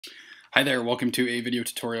Hi there, welcome to a video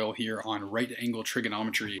tutorial here on right angle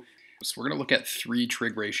trigonometry. So we're going to look at three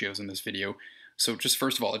trig ratios in this video. So just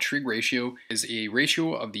first of all, a trig ratio is a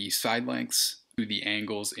ratio of the side lengths to the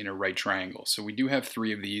angles in a right triangle. So we do have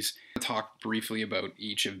three of these. I'll talk briefly about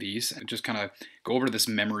each of these and just kind of go over this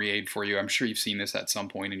memory aid for you. I'm sure you've seen this at some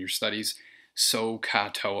point in your studies. So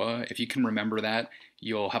katoa, if you can remember that,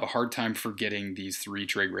 you'll have a hard time forgetting these three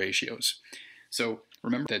trig ratios. So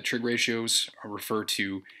remember that trig ratios refer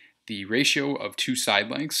to the ratio of two side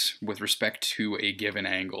lengths with respect to a given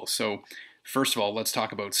angle. So first of all, let's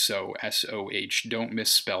talk about SO, S-O-H. Don't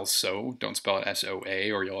misspell SO, don't spell it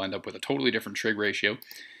S-O-A, or you'll end up with a totally different trig ratio.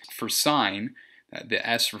 For sine, the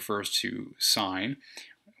S refers to sine.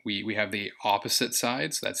 We have the opposite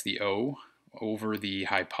sides, that's the O, over the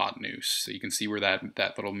hypotenuse. So you can see where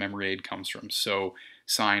that little memory aid comes from. So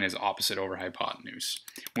sine is opposite over hypotenuse.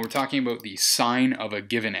 When we're talking about the sine of a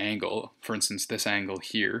given angle, for instance this angle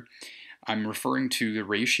here, I'm referring to the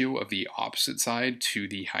ratio of the opposite side to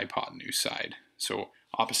the hypotenuse side. So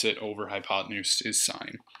opposite over hypotenuse is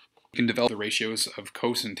sine. You can develop the ratios of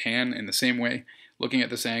cos and tan in the same way. Looking at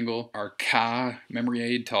this angle, our ka memory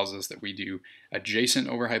aid tells us that we do adjacent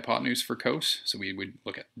over hypotenuse for cos. So we would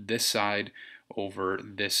look at this side over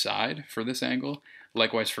this side for this angle.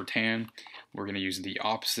 Likewise for tan, we're going to use the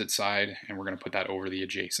opposite side and we're going to put that over the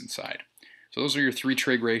adjacent side. So those are your three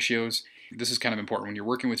trig ratios. This is kind of important. When you're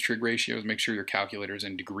working with trig ratios, make sure your calculator is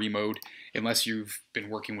in degree mode, unless you've been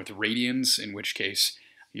working with radians, in which case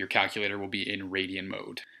your calculator will be in radian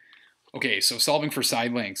mode. Okay, so solving for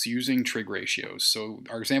side lengths using trig ratios. So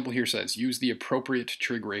our example here says, use the appropriate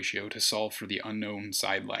trig ratio to solve for the unknown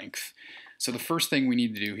side length. So the first thing we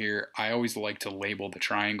need to do here, I always like to label the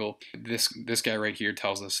triangle. This guy right here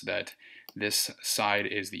tells us that this side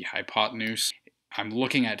is the hypotenuse. I'm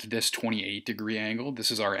looking at this 28-degree angle. This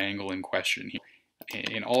is our angle in question here.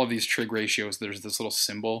 In all of these trig ratios, there's this little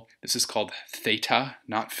symbol. This is called theta,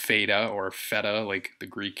 not feta or feta like the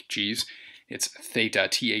Greek cheese. It's theta,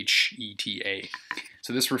 T-H-E-T-A.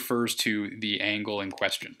 So this refers to the angle in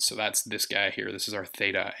question. So that's this guy here. This is our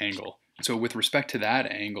theta angle. So with respect to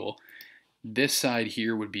that angle, this side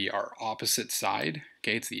here would be our opposite side.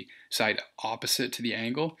 Okay, it's the side opposite to the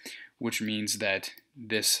angle, which means that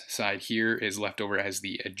this side here is left over as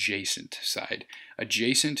the adjacent side.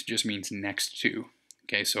 Adjacent just means next to.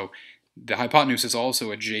 Okay, so the hypotenuse is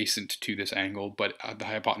also adjacent to this angle, but the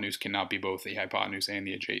hypotenuse cannot be both the hypotenuse and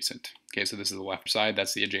the adjacent. Okay, so this is the left side,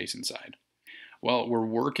 that's the adjacent side. Well, we're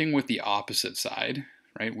working with the opposite side,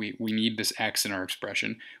 right? We need this x in our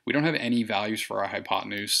expression. We don't have any values for our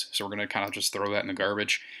hypotenuse, so we're going to kind of just throw that in the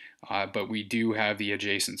garbage, but we do have the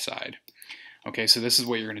adjacent side. Okay, so this is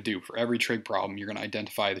what you're going to do. For every trig problem, you're going to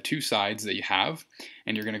identify the two sides that you have,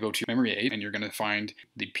 and you're going to go to memory aid, and you're going to find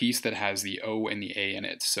the piece that has the O and the A in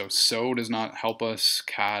it. So does not help us,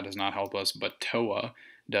 ka does not help us, but toa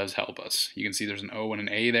does help us. You can see there's an O and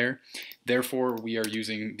an A there. Therefore, we are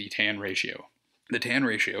using the tan ratio. The tan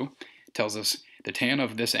ratio tells us the tan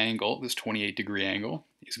of this angle, this 28-degree angle,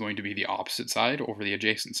 is going to be the opposite side over the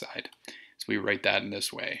adjacent side. So we write that in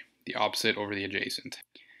this way, the opposite over the adjacent.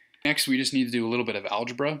 Next, we just need to do a little bit of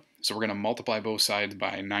algebra. So we're going to multiply both sides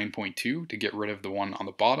by 9.2 to get rid of the one on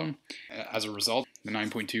the bottom. As a result, the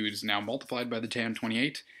 9.2 is now multiplied by the tan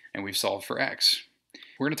 28, and we've solved for x.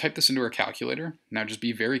 We're going to type this into our calculator. Now just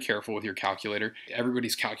be very careful with your calculator.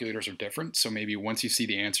 Everybody's calculators are different, so maybe once you see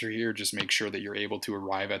the answer here, just make sure that you're able to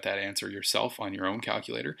arrive at that answer yourself on your own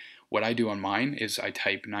calculator. What I do on mine is I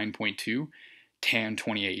type 9.2 tan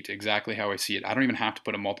 28, exactly how I see it. I don't even have to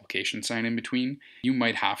put a multiplication sign in between. You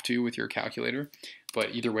might have to with your calculator,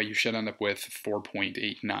 but either way you should end up with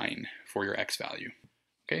 4.89 for your x value.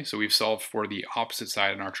 Okay, so we've solved for the opposite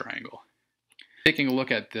side in our triangle. Taking a look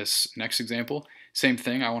at this next example, same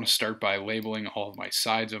thing. I want to start by labeling all of my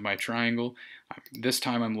sides of my triangle. This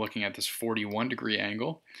time I'm looking at this 41-degree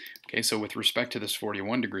angle. Okay, so with respect to this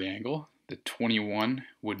 41-degree angle, the 21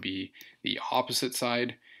 would be the opposite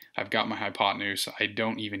side. I've got my hypotenuse. I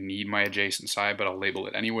don't even need my adjacent side, but I'll label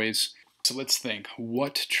it anyways. So let's think,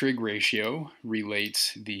 what trig ratio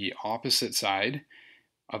relates the opposite side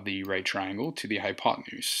of the right triangle to the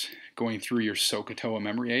hypotenuse? Going through your SOHCAHTOA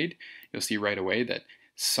memory aid, you'll see right away that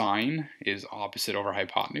sine is opposite over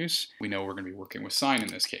hypotenuse. We know we're going to be working with sine in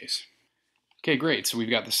this case. Okay, great. So we've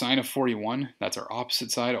got the sine of 41. That's our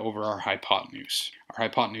opposite side over our hypotenuse. Our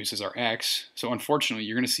hypotenuse is our x. So unfortunately,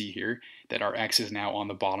 you're going to see here that our x is now on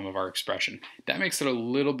the bottom of our expression. That makes it a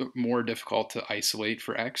little bit more difficult to isolate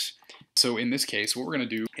for x. So in this case, what we're going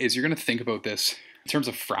to do is you're going to think about this in terms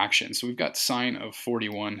of fractions. So we've got sine of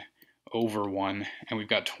 41 over 1, and we've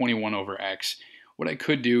got 21 over x. What I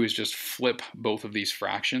could do is just flip both of these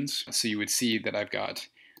fractions. So you would see that I've got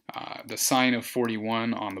the sine of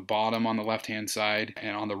 41 on the bottom on the left-hand side,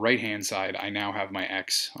 and on the right-hand side, I now have my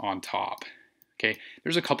x on top. Okay,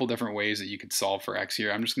 there's a couple different ways that you could solve for x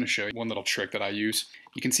here. I'm just going to show you one little trick that I use.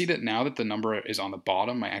 You can see that now that the number is on the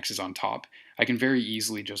bottom, my x is on top, I can very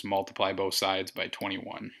easily just multiply both sides by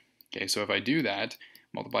 21. Okay, so if I do that,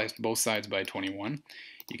 multiply both sides by 21,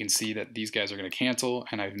 you can see that these guys are going to cancel,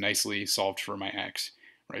 and I've nicely solved for my x.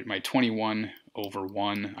 Right, my 21 over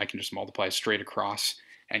 1, I can just multiply straight across,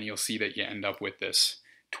 and you'll see that you end up with this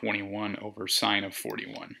 21 over sine of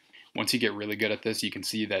 41. Once you get really good at this, you can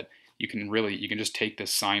see that you can just take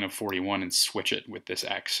this sine of 41 and switch it with this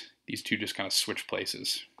x. These two just kind of switch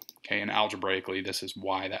places. Okay, and algebraically, this is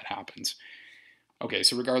why that happens. Okay,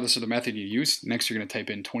 so regardless of the method you use, next you're going to type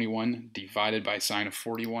in 21 divided by sine of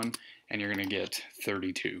 41, and you're going to get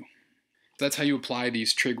 32. That's how you apply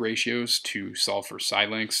these trig ratios to solve for side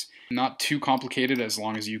lengths. Not too complicated as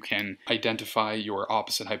long as you can identify your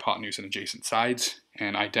opposite hypotenuse and adjacent sides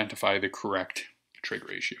and identify the correct trig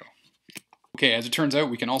ratio. Okay, as it turns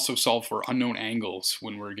out, we can also solve for unknown angles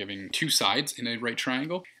when we're giving two sides in a right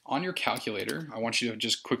triangle. On your calculator, I want you to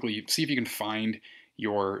just quickly see if you can find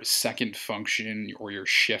your second function or your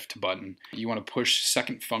shift button. You want to push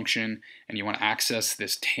second function and you want to access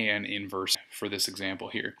this tan inverse for this example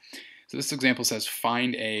here. So this example says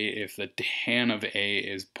find A if the tan of A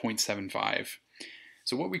is 0.75.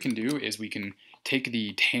 So what we can do is we can take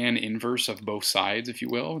the tan inverse of both sides, if you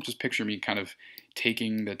will. Just picture me kind of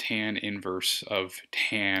taking the tan inverse of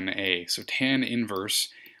tan A. So tan inverse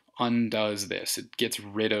undoes this. It gets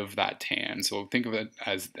rid of that tan. So think of it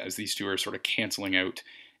as these two are sort of canceling out,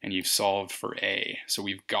 and you've solved for A. So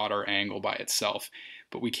we've got our angle by itself.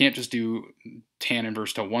 But we can't just do tan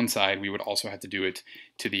inverse to one side. We would also have to do it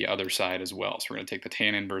to the other side as well. So we're going to take the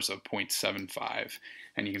tan inverse of 0.75,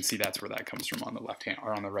 and you can see that's where that comes from on the left hand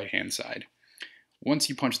or on the right hand side. Once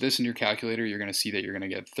you punch this in your calculator, you're going to see that you're going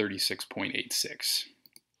to get 36.86.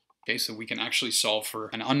 Okay, so we can actually solve for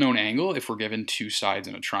an unknown angle if we're given two sides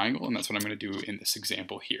in a triangle, and that's what I'm going to do in this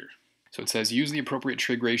example here. So it says use the appropriate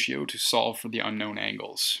trig ratio to solve for the unknown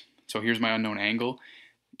angles. So here's my unknown angle.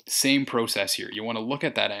 Same process here. You want to look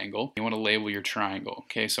at that angle. You want to label your triangle.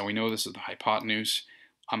 Okay, so we know this is the hypotenuse.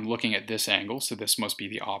 I'm looking at this angle, so this must be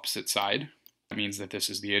the opposite side. That means that this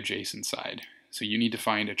is the adjacent side. So you need to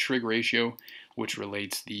find a trig ratio which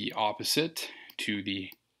relates the opposite to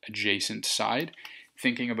the adjacent side.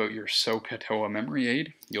 Thinking about your SOHCAHTOA memory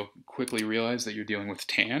aid, you'll quickly realize that you're dealing with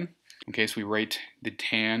tan. Okay, so we write the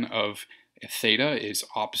tan of theta is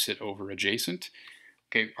opposite over adjacent.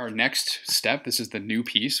 Okay, our next step, this is the new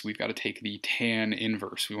piece, we've got to take the tan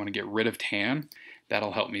inverse. We want to get rid of tan.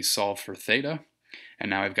 That'll help me solve for theta. And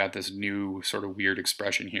now I've got this new sort of weird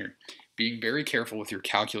expression here. Being very careful with your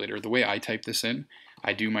calculator, the way I type this in,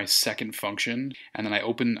 I do my second function, and then I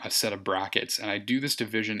open a set of brackets, and I do this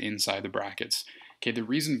division inside the brackets. Okay, the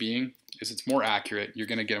reason being is it's more accurate. You're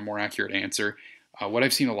going to get a more accurate answer. What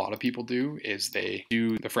I've seen a lot of people do is they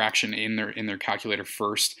do the fraction in their calculator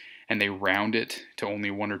first, and they round it to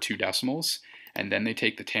only 1 or 2 decimals, and then they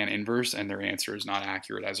take the tan inverse, and their answer is not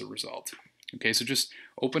accurate as a result. Okay, so just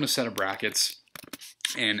open a set of brackets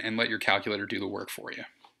and let your calculator do the work for you.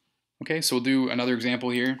 Okay, so we'll do another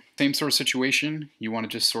example here. Same sort of situation. You want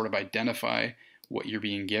to just sort of identify what you're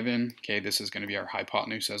being given. Okay, this is going to be our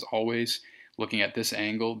hypotenuse as always. Looking at this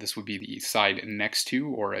angle, this would be the side next to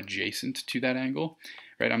or adjacent to that angle.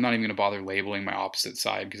 Right? I'm not even going to bother labeling my opposite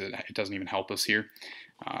side because it doesn't even help us here.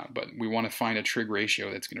 But we want to find a trig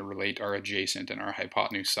ratio that's going to relate our adjacent and our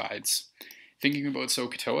hypotenuse sides. Thinking about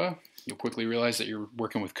SOHCAHTOA, you'll quickly realize that you're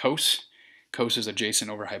working with cos. Cos is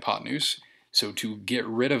adjacent over hypotenuse. So to get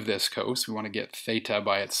rid of this cos, we want to get theta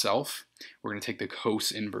by itself. We're going to take the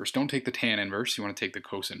cos inverse. Don't take the tan inverse. You want to take the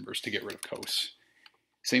cos inverse to get rid of cos.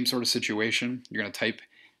 Same sort of situation. You're going to type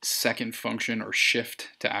second function or shift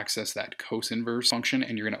to access that cos inverse function,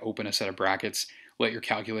 and you're going to open a set of brackets. Let your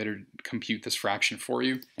calculator compute this fraction for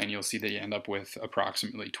you, and you'll see that you end up with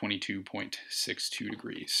approximately 22.62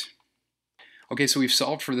 degrees. Okay, so we've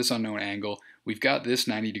solved for this unknown angle. We've got this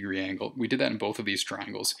 90-degree angle. We did that in both of these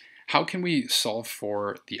triangles. How can we solve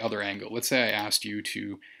for the other angle? Let's say I asked you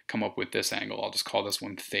to come up with this angle. I'll just call this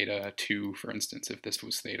one theta 2, for instance, if this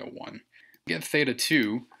was theta 1. To get theta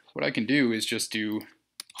 2, what I can do is just do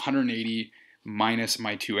 180 minus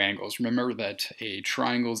my two angles. Remember that a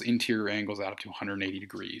triangle's interior angles add up to 180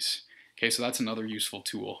 degrees. Okay, so that's another useful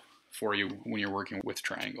tool for you when you're working with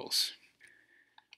triangles.